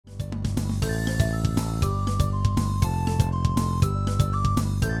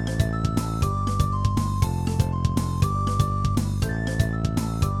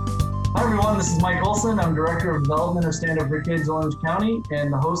this is Mike Olson. I'm Director of Development of Stand Up for Kids Orange County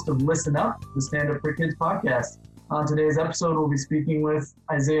and the host of Listen Up, the Stand Up for Kids podcast. On today's episode, we'll be speaking with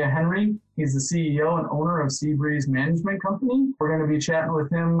Isaiah Henry. He's the CEO and owner of Seabreeze Management Company. We're going to be chatting with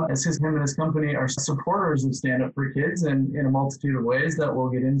him as him and his company are supporters of Stand Up for Kids and in a multitude of ways that we'll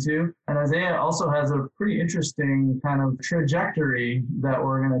get into. And Isaiah also has a pretty interesting kind of trajectory that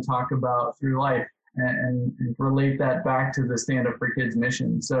we're going to talk about through life and relate that back to the Stand Up for Kids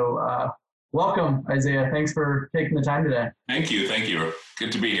mission. So welcome, Isaiah. Thanks for taking the time today. Thank you.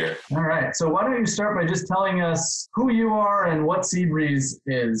 Good to be here. All right. So why don't you start by just telling us who you are and what Seabreeze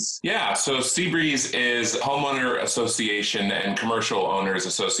is? Yeah. So Seabreeze is Homeowner Association and Commercial Owners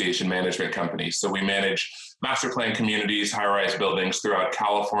Association Management Company. So we manage master plan communities, high-rise buildings throughout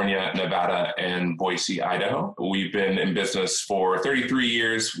California, Nevada, and Boise, Idaho. We've been in business for 33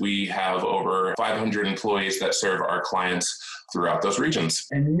 years. We have over 500 employees that serve our clients throughout those regions.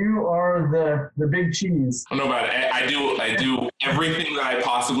 And you are the big cheese. I don't know about it. I do everything that I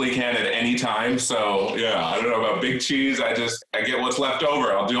possibly can at any time. So yeah, I don't know about big cheese. I get what's left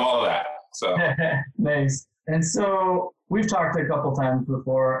over. I'll do all of that. So nice. And so we've talked a couple times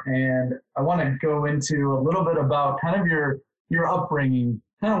before, and I want to go into a little bit about kind of your upbringing,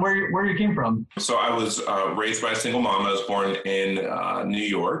 kind of where you came from. So I was raised by a single mom. I was born in New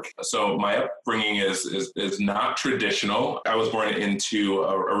York. So my upbringing is not traditional. I was born into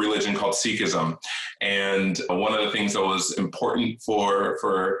a religion called Sikhism. And one of the things that was important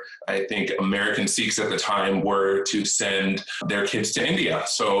for I think American Sikhs at the time were to send their kids to India.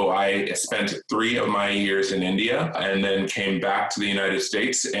 So I spent 3 of my years in India and then came back to the United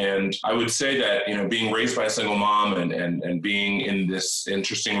States. And I would say that, being raised by a single mom and being in this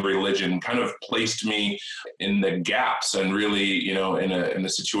interesting religion kind of placed me in the gaps and really, in a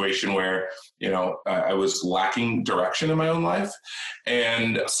situation where, I was lacking direction in my own life.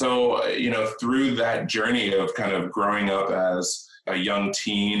 And so, through that journey of kind of growing up as a young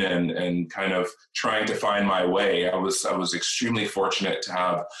teen and kind of trying to find my way, I was extremely fortunate to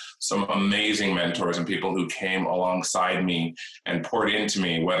have some amazing mentors and people who came alongside me and poured into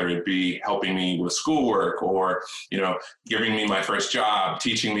me, whether it be helping me with schoolwork or, giving me my first job,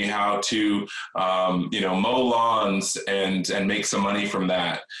 teaching me how to, mow lawns and make some money from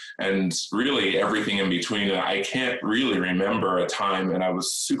that. And really everything in between. And I can't really remember a time, and I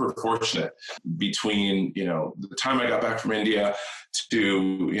was super fortunate between, the time I got back from India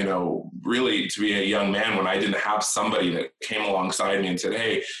to, really to be a young man when I didn't have somebody that came alongside me and said,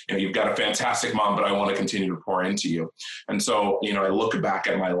 hey, you've got a fantastic mom, but I want to continue to pour into you. And so, I look back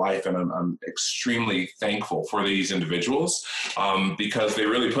at my life and I'm extremely thankful for these individuals because they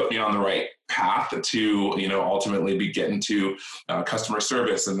really put me on the right path to, ultimately be getting to customer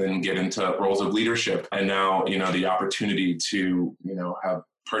service and then get into roles of leadership. And now, the opportunity to, have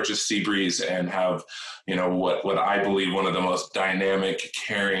purchased Seabreeze and have, what I believe one of the most dynamic,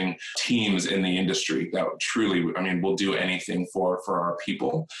 caring teams in the industry that truly, will do anything for our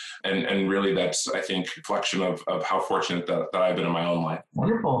people. And really that's, I think, a reflection of how fortunate that I've been in my own life.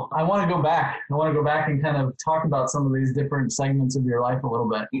 Wonderful. I want to go back and kind of talk about some of these different segments of your life a little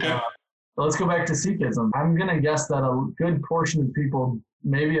bit. Okay. So let's go back to Sikhism. I'm going to guess that a good portion of people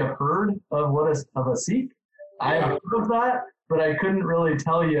maybe have heard of a Sikh. Yeah. I've heard of that, but I couldn't really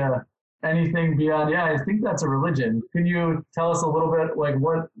tell you anything beyond, I think that's a religion. Can you tell us a little bit, like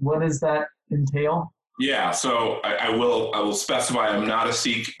what does that entail? Yeah, so I will specify I'm not a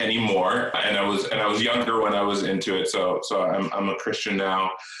Sikh anymore, and I was younger when I was into it. So I'm a Christian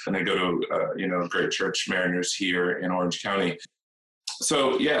now, and I go to Great Church Mariners here in Orange County.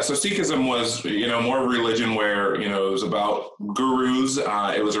 So Sikhism was, more religion where, it was about gurus.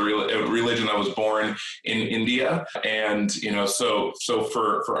 It was a religion that was born in India. And, so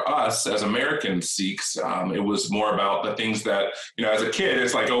for us as American Sikhs, it was more about the things that, as a kid,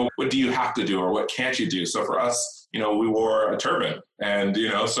 it's like, oh, what do you have to do or what can't you do? So for us, we wore a turban. And,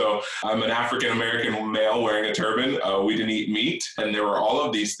 so I'm an African-American male wearing a turban. We didn't eat meat. And there were all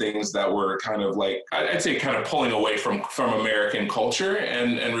of these things that were kind of like, I'd say kind of pulling away from American culture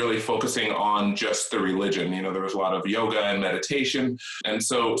and really focusing on just the religion. There was a lot of yoga and meditation. And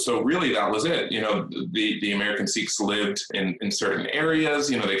so really that was it. The American Sikhs lived in certain areas,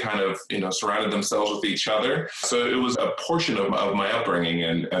 they kind of, surrounded themselves with each other. So it was a portion of my upbringing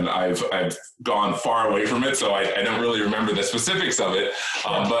and I've gone far away from it. So I don't really remember the specifics of it,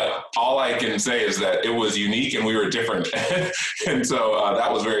 but all I can say is that it was unique and we were different. And so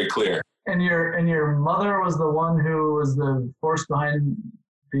that was very clear. And your mother was the one who was the force behind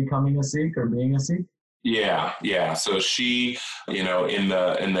becoming a Sikh or being a Sikh? Yeah. So she, in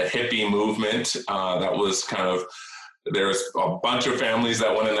the hippie movement, that was kind of there's a bunch of families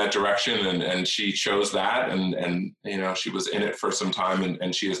that went in that direction, and she chose that, and she was in it for some time,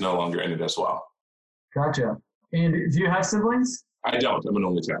 and she is no longer in it as well. Gotcha. And do you have siblings? I don't. I'm an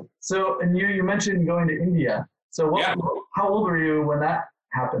only child. So, and you mentioned going to India. So how old were you when that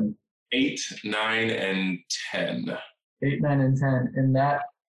happened? 8, 9, and 10. 8, 9, and 10. And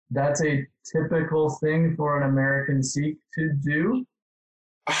that's a typical thing for an American Sikh to do?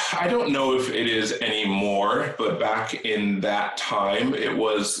 I don't know if it is anymore, but back in that time, it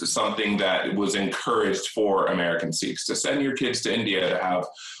was something that was encouraged for American Sikhs to send your kids to India to have,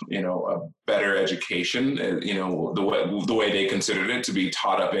 a better education, the way they considered it, to be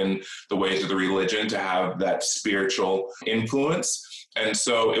taught up in the ways of the religion, to have that spiritual influence. And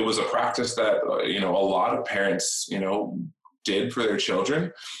so it was a practice that, a lot of parents, did for their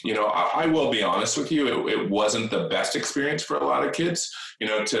children. I will be honest with you, it wasn't the best experience for a lot of kids,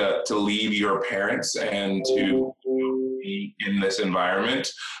 to leave your parents and to be in this environment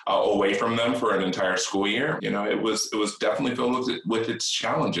away from them for an entire school year. It was definitely filled with its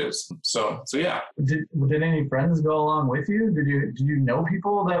challenges. So yeah. Did any friends go along with you? Did you know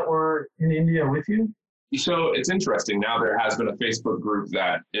people that were in India with you? So it's interesting. Now there has been a Facebook group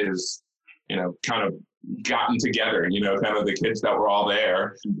that is, kind of gotten together, kind of the kids that were all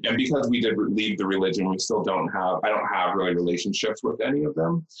there. And because we did leave the religion, I don't have really relationships with any of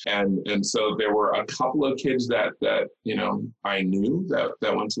them. And so there were a couple of kids that I knew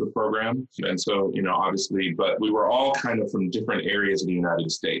that went to the program. And so, obviously, but we were all kind of from different areas of the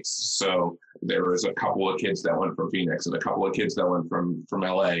United States. So there was a couple of kids that went from Phoenix and a couple of kids that went from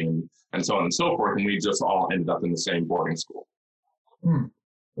LA and so on and so forth. And we just all ended up in the same boarding school.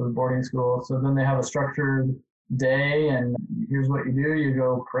 The boarding school. So then they have a structured day, and here's what you do. You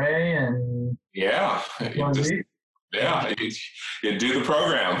go pray and you do the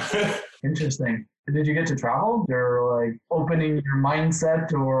program. Interesting. Did you get to travel, or like opening your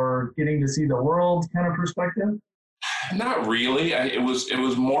mindset or getting to see the world kind of perspective? Not really. It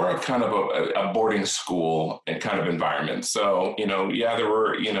was more of kind of a boarding school and kind of environment. So, there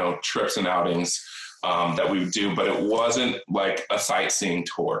were, trips and outings that we would do, but it wasn't like a sightseeing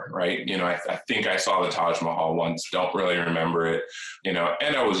tour, right? I think I saw the Taj Mahal once, don't really remember it, and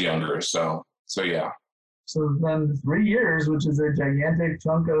I was younger. So yeah. So then 3 years, which is a gigantic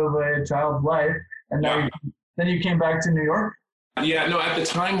chunk of a child's life. And now then you came back to New York? Yeah, no, at the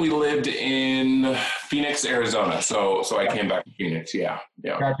time we lived in Phoenix, Arizona. So I came back to Phoenix. Yeah.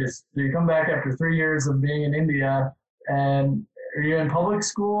 Gotcha. So you come back after 3 years of being in India, and are you in public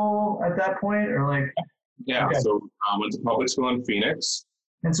school at that point, or like? Yeah, okay. So I went to public school in Phoenix.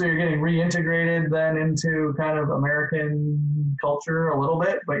 And so you're getting reintegrated then into kind of American culture a little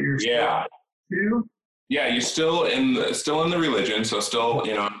bit, but you're still too? Yeah, you're still in the religion, so still,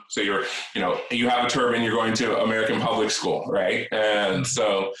 so you have a turban, you're going to American public school, right? And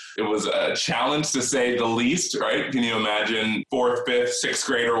so it was a challenge to say the least, right? Can you imagine 4th, 5th, 6th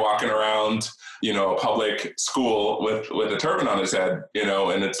grader walking around, a public school with a turban on his head,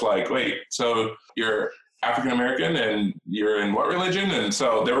 and it's like, wait, so you're African-American and you're in what religion? And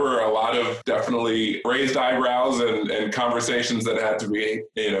so there were a lot of definitely raised eyebrows and conversations that had to be,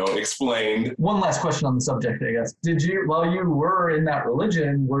 explained. One last question on the subject, I guess. Did you, while you were in that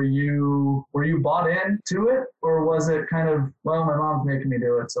religion, were you bought into it, or was it kind of, well, my mom's making me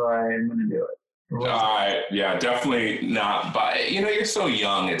do it, so I'm going to do it? Yeah, definitely not. But, you're so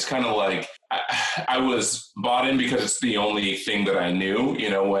young. It's kind of like, I was bought in because it's the only thing that I knew,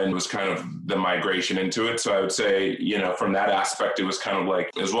 when it was kind of the migration into it. So I would say, from that aspect, it was kind of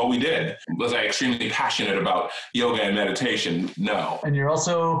like, it was what we did. Was I extremely passionate about yoga and meditation? No. And you're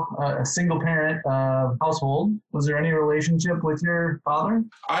also a single parent household. Was there any relationship with your father?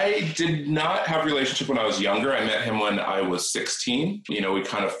 I did not have a relationship when I was younger. I met him when I was 16. We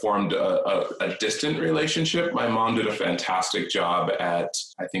kind of formed a distant relationship. My mom did a fantastic job at,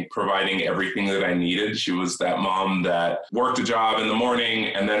 I think, providing everything that I needed. She was that mom that worked a job in the morning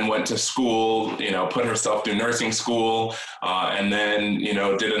and then went to school, put herself through nursing school, and then,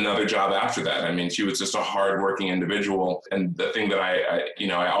 did another job after that. I mean, she was just a hardworking individual. And the thing that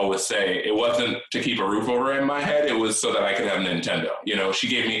I always say, it wasn't to keep a roof over my head. It was so that I could have Nintendo. She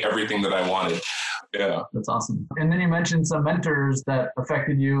gave me everything that I wanted. Yeah. That's awesome. And then you mentioned some mentors that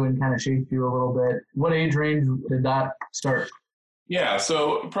affected you and kind of shaped you a little bit. What age range did that start? Yeah,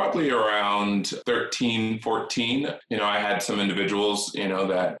 so probably around 13, 14, I had some individuals,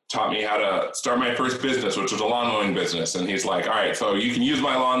 that taught me how to start my first business, which was a lawn mowing business. And he's like, all right, so you can use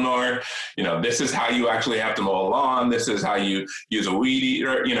my lawnmower. This is how you actually have to mow a lawn. This is how you use a weed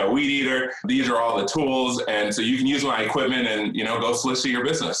eater. These are all the tools. And so you can use my equipment and, go solicit your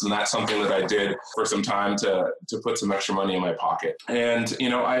business. And that's something that I did for some time to put some extra money in my pocket. And,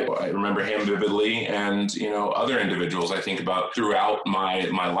 I remember him vividly and, other individuals I think about throughout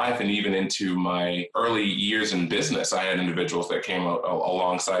my life and even into my early years in business. I had individuals that came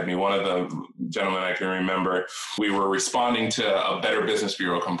alongside me. One of the gentlemen I can remember, we were responding to a Better Business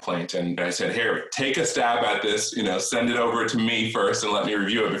Bureau complaint. And I said, here, take a stab at this, send it over to me first and let me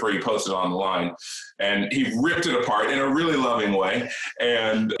review it before you post it on the line. And he ripped it apart in a really loving way.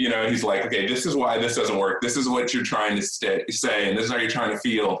 And, he's like, okay, this is why this doesn't work. This is what you're trying to say, and this is how you're trying to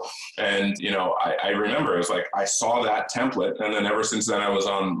feel. And, I remember it was like, I saw that template. And then ever since then, I was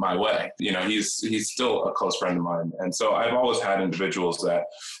on my way. He's still a close friend of mine. And so I've always had individuals that,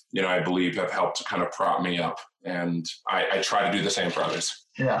 I believe have helped kind of prop me up. And I try to do the same for others.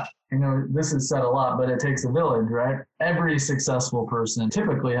 Yeah. This is said a lot, but it takes a village, right? Every successful person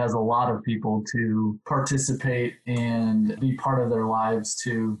typically has a lot of people to participate and be part of their lives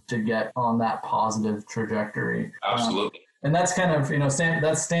to get on that positive trajectory. Absolutely. And that's kind of,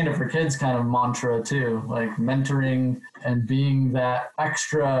 that's Stand Up for Kids kind of mantra too, like mentoring and being that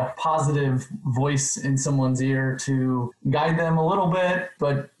extra positive voice in someone's ear to guide them a little bit,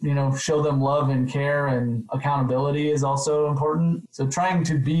 but, show them love and care, and accountability is also important. So trying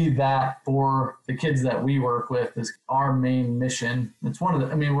to be that for the kids that we work with is our main mission. It's one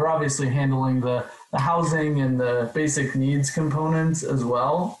of we're obviously handling the housing and the basic needs components as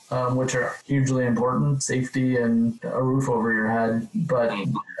well, which are hugely important, safety and a roof over your head. But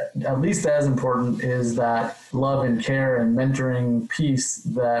at least as important is that love and care and mentoring piece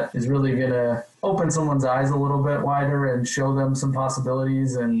that is really going to open someone's eyes a little bit wider and show them some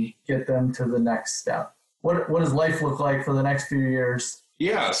possibilities and get them to the next step. What does life look like for the next few years?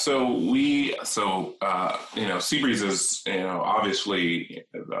 Yeah, so Seabreeze is, obviously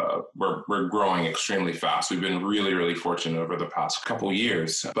we're growing extremely fast. We've been really, really fortunate over the past couple of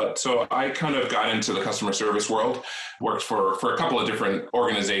years. But so I kind of got into the customer service world, worked for a couple of different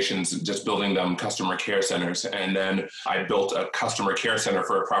organizations, just building them customer care centers. And then I built a customer care center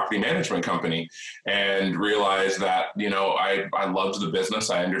for a property management company and realized that, I loved the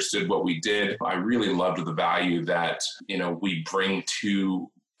business. I understood what we did. I really loved the value that, we bring to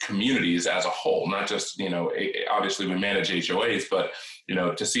communities as a whole, not just, obviously we manage HOAs, but,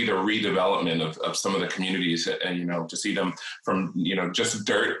 to see the redevelopment of some of the communities and, to see them from, just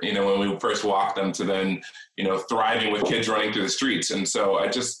dirt, when we first walked them to then, thriving with kids running through the streets. And so I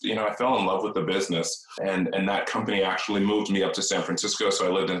just, I fell in love with the business, and that company actually moved me up to San Francisco. So I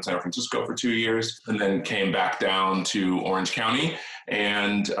lived in San Francisco for 2 years and then came back down to Orange County.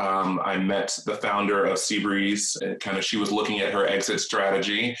 And I met the founder of Seabreeze, and she was looking at her exit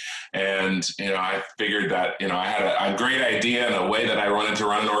strategy. And, I figured that, I had a great idea and a way that I wanted to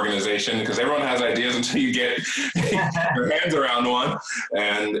run an organization, because everyone has ideas until you get your hands around one.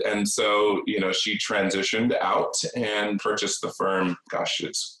 And so, she transitioned out and purchased the firm. Gosh,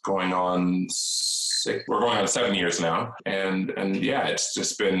 it's going on we're going on 7 years now. And yeah,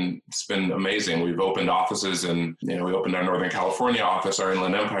 it's been amazing. We've opened offices, and, we opened our Northern California office, our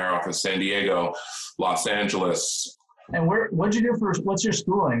Inland Empire office, San Diego, Los Angeles. And what's your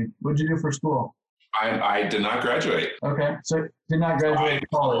schooling? What'd you do for school? I did not graduate. Okay. So did not graduate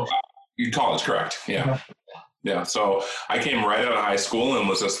college. College, correct. Yeah. Okay. Yeah. So I came right out of high school and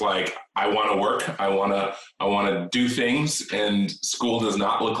was just like, I want to work. I want to do things, and school does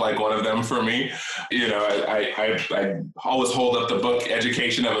not look like one of them for me. I always hold up the book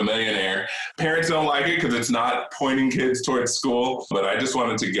Education of a Millionaire. Parents don't like it because it's not pointing kids towards school, but I just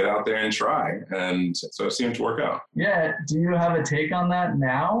wanted to get out there and try. And so it seemed to work out. Yeah. Do you have a take on that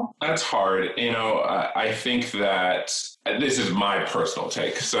now? That's hard. I think that this is my personal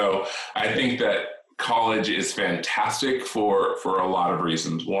take. So I think that college is fantastic for a lot of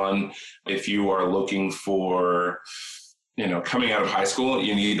reasons. One, if you are looking for, coming out of high school,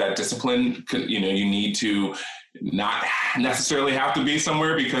 you need that discipline. You need to not necessarily have to be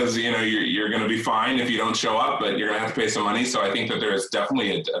somewhere because, you're going to be fine if you don't show up, but you're going to have to pay some money. So I think that there's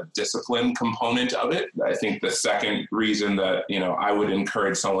definitely a discipline component of it. I think the second reason that, I would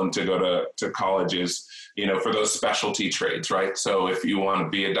encourage someone to go to college is, for those specialty trades, right? So if you want to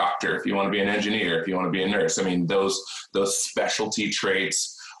be a doctor, if you want to be an engineer, if you want to be a nurse, those specialty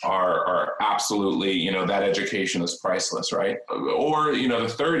traits are absolutely, that education is priceless, right? Or, the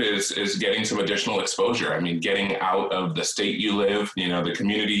third is getting some additional exposure. I mean, getting out of the state you live, the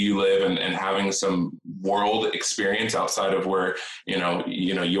community you live, and having some world experience outside of where,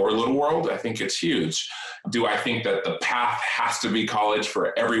 your little world. I think it's huge. Do I think that the path has to be college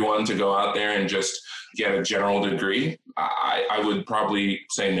for everyone to go out there and just get a general degree? I would probably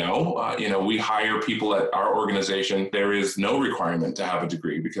say no. We hire people at our organization. There is no requirement to have a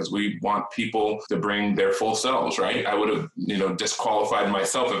degree because we want people to bring their full selves, right? I would have, disqualified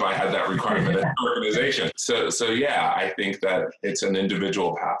myself if I had that requirement at our organization. So yeah, I think that it's an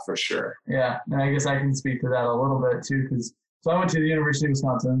individual path for sure. Yeah, and I guess I can speak to that a little bit too, because so I went to the University of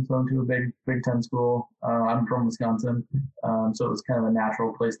Wisconsin, so I went to a Big Ten school. I'm from Wisconsin, so it was kind of a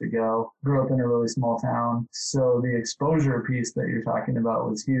natural place to go. Grew up in a really small town, so the exposure piece that you're talking about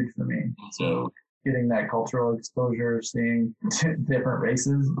was huge for me. So getting that cultural exposure, seeing different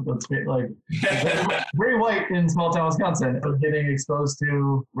races, very white in small town Wisconsin, but getting exposed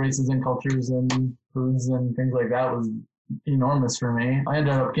to races and cultures and foods and things like that was enormous for me. I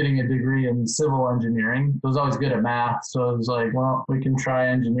ended up getting a degree in civil engineering. I was always good at math, so I was like, well, we can try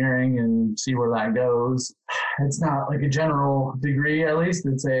engineering and see where that goes. It's not like a general degree, at least.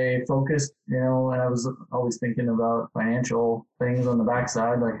 It's a focused, and I was always thinking about financial things on the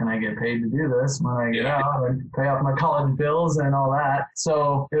backside, like, can I get paid to do this when I get out and pay off my college bills and all that?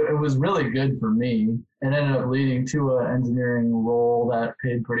 So it was really good for me. It ended up leading to an engineering role that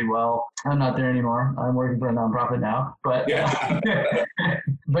paid pretty well. I'm not there anymore. I'm working for a nonprofit now, but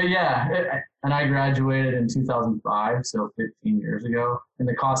and I graduated in 2005, so 15 years ago. And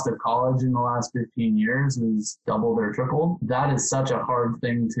the cost of college in the last 15 years is doubled or tripled. That is such a hard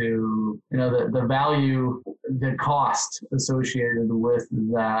thing to, the value, the cost associated with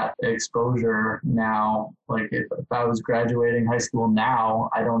that exposure now. Like if I was graduating high school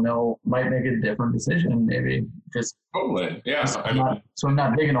now, I don't know, might make a different decision, maybe just totally. Yeah. So I'm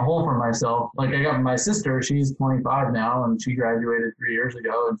not digging a hole for myself. Like I got my sister, she's 25 now, and she graduated 3 years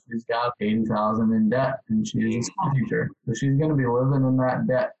ago, and she's got $80,000 in debt, and she's a school teacher. So she's going to be living in that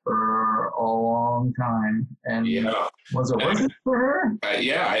debt for a long time. And was it worth it for her?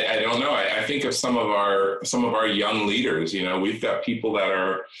 I don't know. I think of some of our young leaders. We've got people that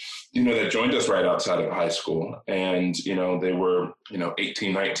are, that joined us right outside of high school, and they were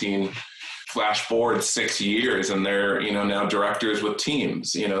 18, 19. Flash forward 6 years, and they're now directors with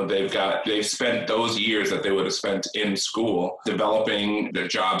teams. They've spent those years that they would have spent in school developing their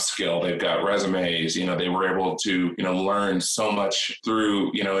job skill. They've got resumes. They were able to learn so much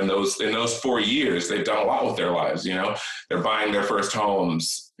through in those 4 years. They've done a lot with their lives. They're buying their first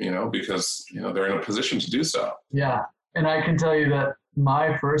homes. Because they're in a position to do so. Yeah, and I can tell you that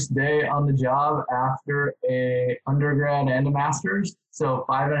my first day on the job after a undergrad and a master's, so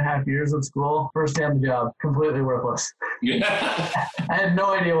 5.5 years of school, first day on the job, completely worthless. Yeah. I had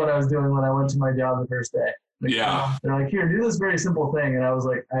no idea what I was doing when I went to my job the first day. They're like, here, do this very simple thing. And I was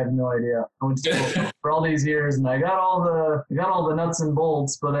like, I have no idea. I went to school for all these years, and I got all the nuts and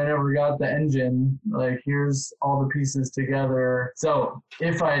bolts, but I never got the engine. Like, here's all the pieces together. So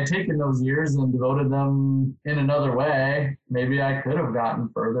if I had taken those years and devoted them in another way, maybe I could have gotten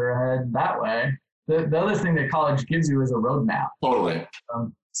further ahead that way. The other thing that college gives you is a roadmap. Totally.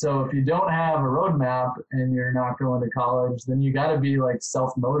 So if you don't have a roadmap and you're not going to college, then you got to be like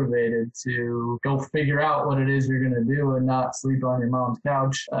self-motivated to go figure out what it is you're going to do and not sleep on your mom's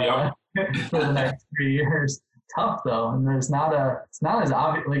couch for the next 3 years. Tough though, and it's not as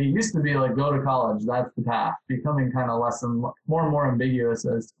obvious. Like it used to be, like go to college, that's the path. Becoming kind of more and more ambiguous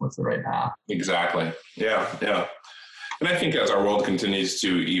as what's the right path. Exactly. Yeah. And I think as our world continues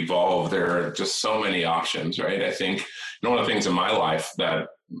to evolve, there are just so many options, right? I think one of the things in my life that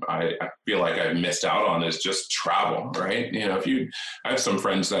I feel like I missed out on is just travel, right? I have some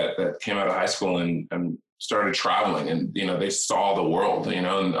friends that came out of high school and started traveling, and they saw the world, and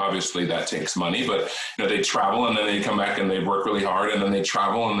obviously that takes money, but they travel and then they come back and they work really hard, and then they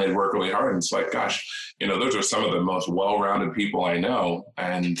travel and they work really hard, and it's like, gosh, those are some of the most well-rounded people I know,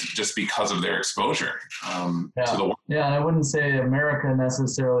 and just because of their exposure to the world. Yeah, and I wouldn't say America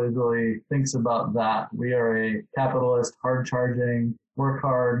necessarily really thinks about that. We are a capitalist, hard-charging, work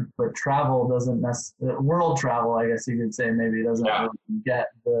hard, but travel doesn't world travel, I guess you could say, maybe doesn't really get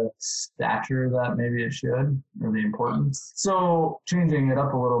the stature that maybe it should, or the importance. So changing it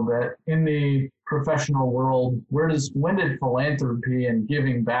up a little bit, in the professional world, when did philanthropy and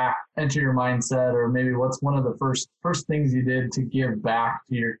giving back enter your mindset, or maybe what's one of the first things you did to give back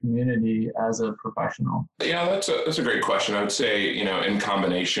to your community as a professional? Yeah, that's a great question. I would say, in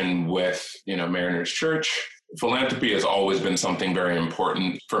combination with, Mariners Church, philanthropy has always been something very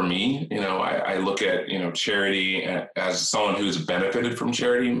important for me. I look at, charity as someone who's benefited from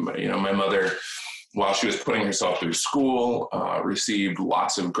charity. My mother, while she was putting herself through school, received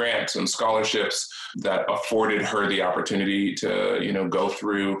lots of grants and scholarships that afforded her the opportunity to, go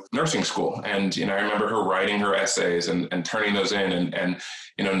through nursing school. And, I remember her writing her essays and turning those in. And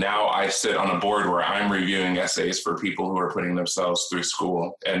now I sit on a board where I'm reviewing essays for people who are putting themselves through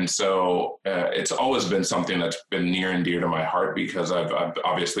school. And so it's always been something that's been near and dear to my heart because I've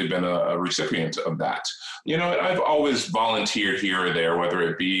obviously been a recipient of that. I've always volunteered here or there, whether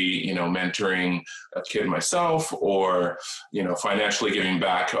it be, mentoring a kid myself or, financially giving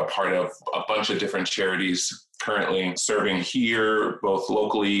back, a part of a bunch of different charities, currently serving here, both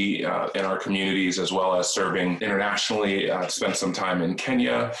locally in our communities, as well as serving internationally. Spent some time in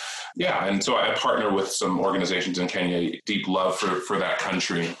Kenya. Yeah, and so I partner with some organizations in Kenya, deep love for that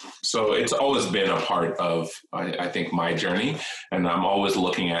country. So it's always been a part of, I think, my journey, and I'm always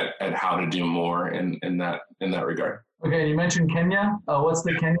looking at how to do more in that regard. Okay, you mentioned Kenya. What's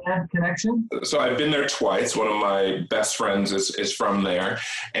the Kenya connection? So I've been there twice. One of my best friends is from there.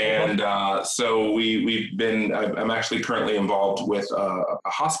 And so we've been, I'm actually currently involved with a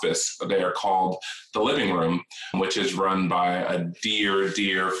hospice there called The Living Room, which is run by a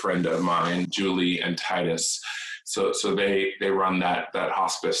dear friend of mine, Julie and Titus. So they run that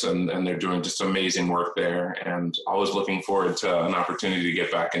hospice and they're doing just amazing work there. And always looking forward to an opportunity to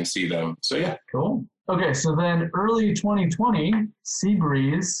get back and see them. So yeah. Cool. Okay, so then early 2020,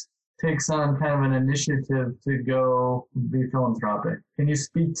 Seabreeze takes on kind of an initiative to go be philanthropic. Can you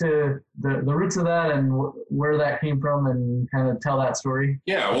speak to the roots of that and where that came from and kind of tell that story?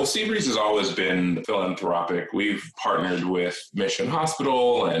 Yeah, well, Seabreeze has always been philanthropic. We've partnered with Mission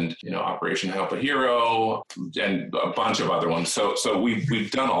Hospital and, Operation Help a Hero and a bunch of other ones. So we've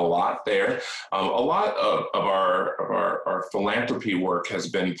done a lot there. A lot of our philanthropy work has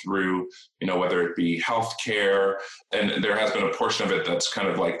been through, whether it be healthcare, and there has been a portion of it that's kind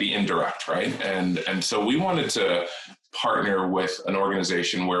of like the indirect, right? And so we wanted to partner with an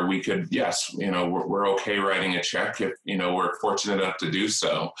organization where we could, yes, we're okay writing a check if, we're fortunate enough to do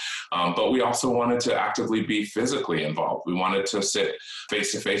so. But we also wanted to actively be physically involved. We wanted to sit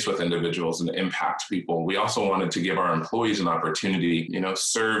face to face with individuals and impact people. We also wanted to give our employees an opportunity,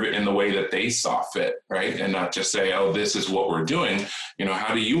 serve in the way that they saw fit, right? And not just say, oh, this is what we're doing.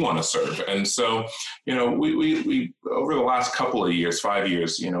 How do you want to serve? And so, we over the last couple of years, 5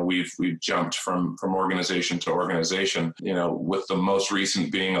 years, we've jumped from organization to organization. With the most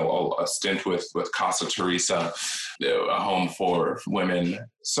recent being a stint with Casa Teresa, a home for women.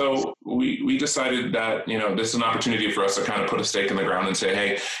 So we decided that, this is an opportunity for us to kind of put a stake in the ground and say,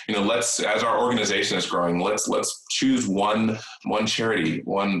 hey, let's, as our organization is growing, let's choose one charity,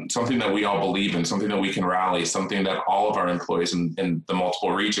 something that we all believe in, something that we can rally, something that all of our employees in the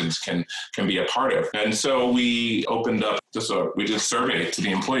multiple regions can be a part of. And so we opened up we did a survey to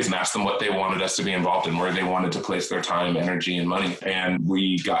the employees and asked them what they wanted us to be involved in, where they wanted to place their time, energy, and money. And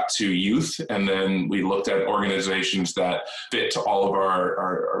we got to youth, and then we looked at organizations that fit to all of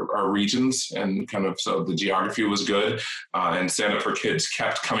our regions, and kind of, so the geography was good. And Stand Up for Kids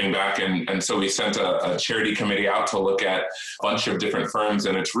kept coming back. And so we sent a charity committee out to look at a bunch of different firms.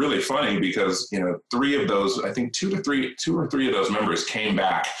 And it's really funny because, three of those, I think two or three of those members came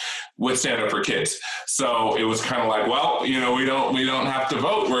back with Stand Up for Kids. So it was kind of like, well, we don't have to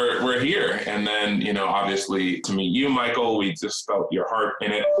vote. We're here. And then, obviously to meet you, Michael, we just felt your heart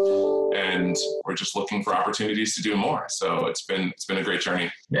in it, and we're just looking for opportunities to do more. So it's been a great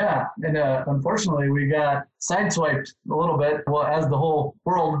journey. Yeah. And unfortunately we got sideswiped a little bit. Well, as the whole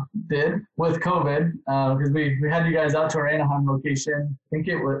world did with COVID, because we had you guys out to our Anaheim location. I think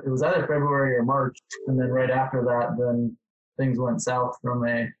it was either February or March. And then right after that, then things went south from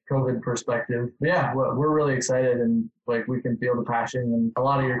a COVID perspective. But yeah, we're really excited, and we can feel the passion and a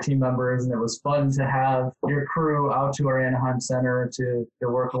lot of your team members. And it was fun to have your crew out to our Anaheim center to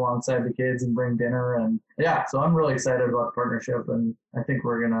work alongside the kids and bring dinner. And yeah, so I'm really excited about the partnership, and I think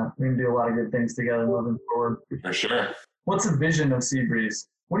we're gonna do a lot of good things together moving forward. For sure. What's the vision of Seabreeze?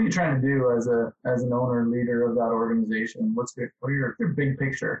 What are you trying to do as an owner and leader of that organization? What are your big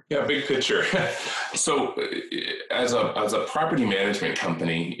picture? Yeah, big picture. So as a property management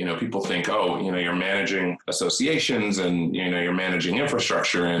company, people think, oh, you're managing associations and, you're managing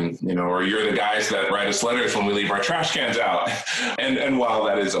infrastructure and, or you're the guys that write us letters when we leave our trash cans out. And while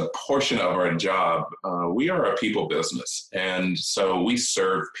that is a portion of our job, we are a people business. And so we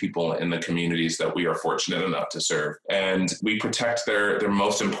serve people in the communities that we are fortunate enough to serve. And we protect their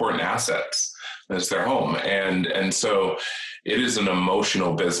most important assets. As their home. And so, it is an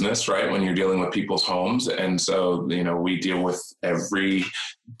emotional business, right? When you're dealing with people's homes. And so, we deal with every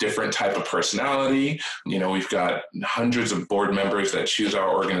different type of personality. We've got hundreds of board members that choose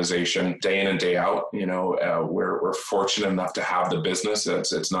our organization day in and day out. We're fortunate enough to have the business.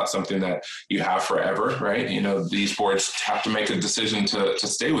 It's not something that you have forever, right? These boards have to make a decision to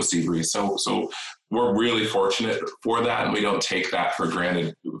stay with Seabreeze. So we're really fortunate for that, and we don't take that for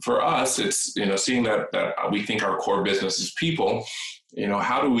granted. For us, it's, seeing that we think our core business is people.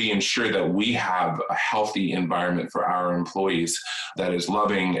 How do we ensure that we have a healthy environment for our employees that is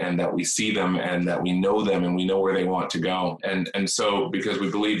loving, and that we see them and that we know them and we know where they want to go? And so, because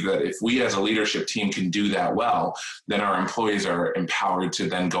we believe that if we as a leadership team can do that well, then our employees are empowered to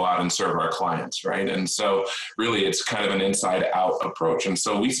then go out and serve our clients, right? And so really it's kind of an inside out approach. And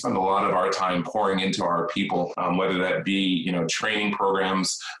so we spend a lot of our time pouring into our people, whether that be, training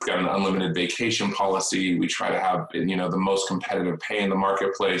programs. We've got an unlimited vacation policy. We try to have, the most competitive pay in the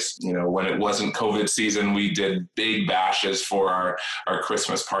marketplace. When it wasn't COVID season, we did big bashes for our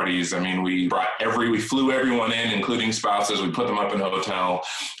Christmas parties. I mean, we flew everyone in, including spouses. We put them up in a hotel,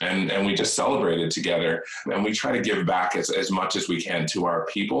 and we just celebrated together. And we try to give back as much as we can to our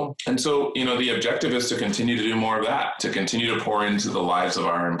people. And so, the objective is to continue to do more of that, to continue to pour into the lives of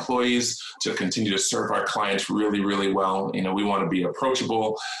our employees, to continue to serve our clients really, really well. We want to be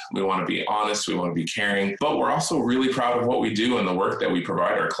approachable. We want to be honest. We want to be caring, but we're also really proud of what we do and the work that we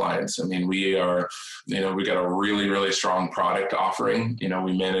provide our clients. I mean, we got a really, really strong product offering.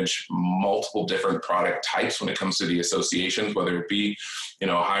 We manage multiple different product types when it comes to the associations, whether it be,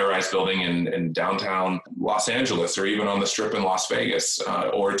 a high-rise building in downtown Los Angeles, or even on the Strip in Las Vegas,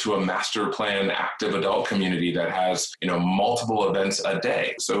 or to a master plan active adult community that has, multiple events a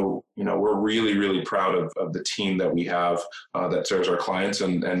day. So, we're really, really proud of the team that we have that serves our clients.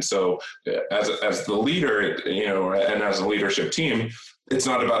 And so as the leader, and as a leadership team, it's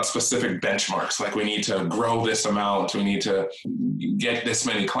not about specific benchmarks. Like, we need to grow this amount. We need to get this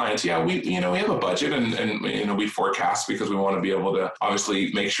many clients. Yeah, we have a budget and we forecast because we want to be able to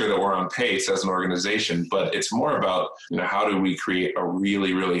obviously make sure that we're on pace as an organization. But it's more about, how do we create a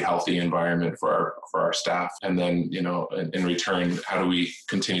really, really healthy environment for our staff? And then, in return, how do we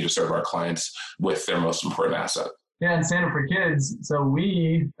continue to serve our clients with their most important asset? Yeah, and Stand Up for Kids. So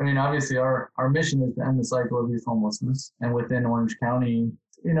obviously our mission is to end the cycle of youth homelessness. And within Orange County,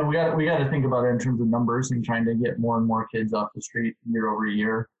 we got to think about it in terms of numbers and trying to get more and more kids off the street year over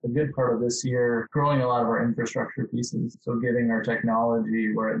year. A good part of this year, growing a lot of our infrastructure pieces. So getting our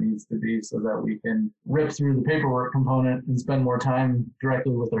technology where it needs to be so that we can rip through the paperwork component and spend more time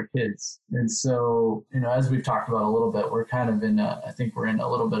directly with our kids. And so, as we've talked about a little bit, we're kind of I think we're in a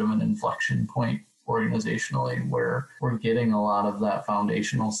little bit of an inflection point organizationally, where we're getting a lot of that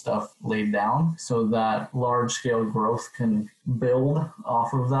foundational stuff laid down so that large scale growth can build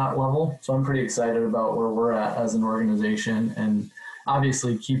off of that level. So I'm pretty excited about where we're at as an organization, and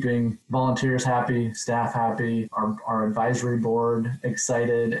obviously keeping volunteers happy, staff happy, our advisory board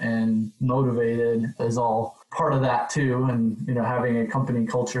excited and motivated is all part of that too. And, having a company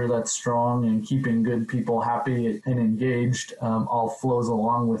culture that's strong and keeping good people happy and engaged all flows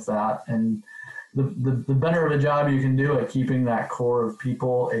along with that. And the better of a job you can do at keeping that core of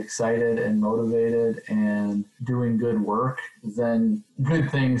people excited and motivated and doing good work, then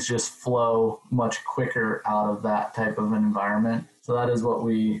good things just flow much quicker out of that type of an environment. So that is what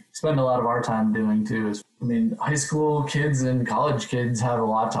we spend a lot of our time doing too. High school kids and college kids have a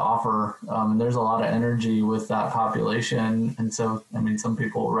lot to offer. And there's a lot of energy with that population. And so, some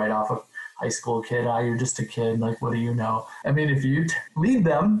people write off a high school kid, you're just a kid, like, what do you know? If you lead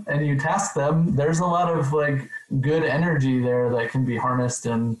them and you task them, there's a lot of good energy there that can be harnessed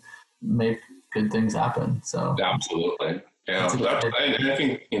and make good things happen. So absolutely. Yeah, and I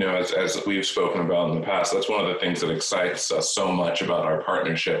think, as we've spoken about in the past, that's one of the things that excites us so much about our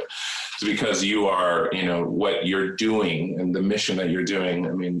partnership, is because you are, what you're doing and the mission that you're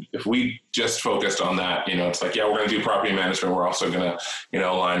doing. If we just focused on that, it's like, yeah, we're going to do property management. We're also going to,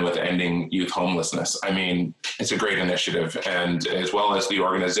 align with ending youth homelessness. It's a great initiative. And as well as the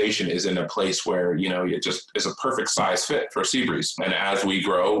organization is in a place where, it just is a perfect size fit for Seabreeze. And as we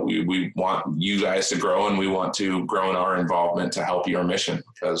grow, we want you guys to grow, and we want to grow in our involvement to help your mission,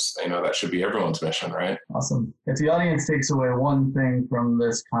 because, that should be everyone's mission, right? Awesome. If the audience takes away one thing from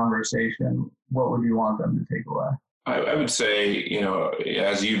this conversation, what would you want them to take away? I would say,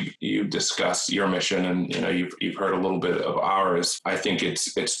 as you've discussed your mission, and, you've heard a little bit of ours, I think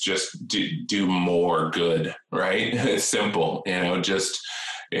it's just do more good, right? It's simple, just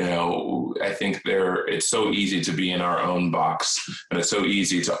I think it's so easy to be in our own box, and it's so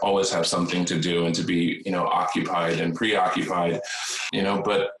easy to always have something to do and to be, occupied and preoccupied,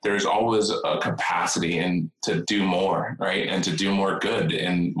 but there's always a capacity to do more, right? And to do more good.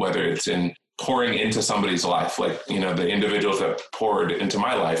 And whether it's in pouring into somebody's life, like, the individuals that poured into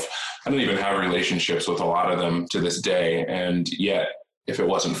my life, I don't even have relationships with a lot of them to this day. And yet, if it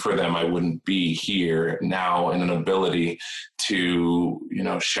wasn't for them, I wouldn't be here now in an ability to,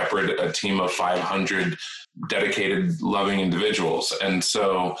 shepherd a team of 500 dedicated, loving individuals. And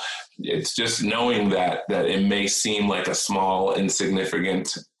so it's just knowing that it may seem like a small,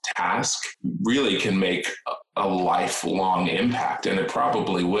 insignificant task really can make a lifelong impact, and it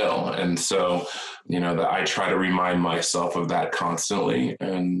probably will. And so, that I try to remind myself of that constantly.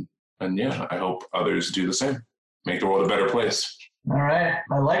 And yeah, I hope others do the same. Make the world a better place. All right.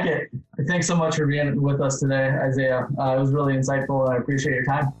 I like it. Thanks so much for being with us today, Isaiah. It was really insightful, and I appreciate your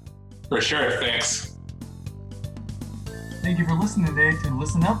time. For sure. Thanks. Thank you for listening today to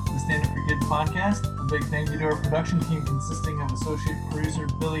Listen Up, the Stand Up for Kids podcast. A big thank you to our production team consisting of associate producer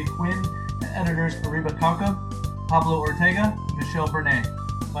Billy Quinn and editors Ariba Kauka, Pablo Ortega, and Michelle Bernay.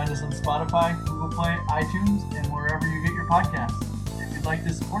 Find us on Spotify, Google Play, iTunes, and wherever you get your podcasts. If you'd like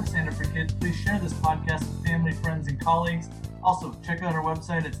to support Stand Up for Kids, please share this podcast with family, friends, and colleagues. Also, check out our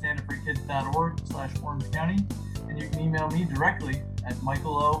website at standupforkids.org/Orange County, and you can email me directly at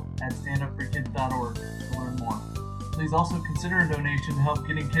michaelo@standupforkids.org to learn more. Please also consider a donation to help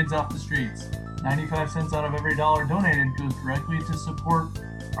getting kids off the streets. 95 cents out of every dollar donated goes directly to support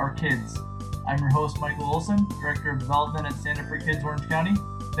our kids. I'm your host, Michael Olson, Director of Development at Stand Up for Kids Orange County.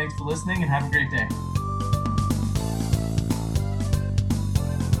 Thanks for listening, and have a great day.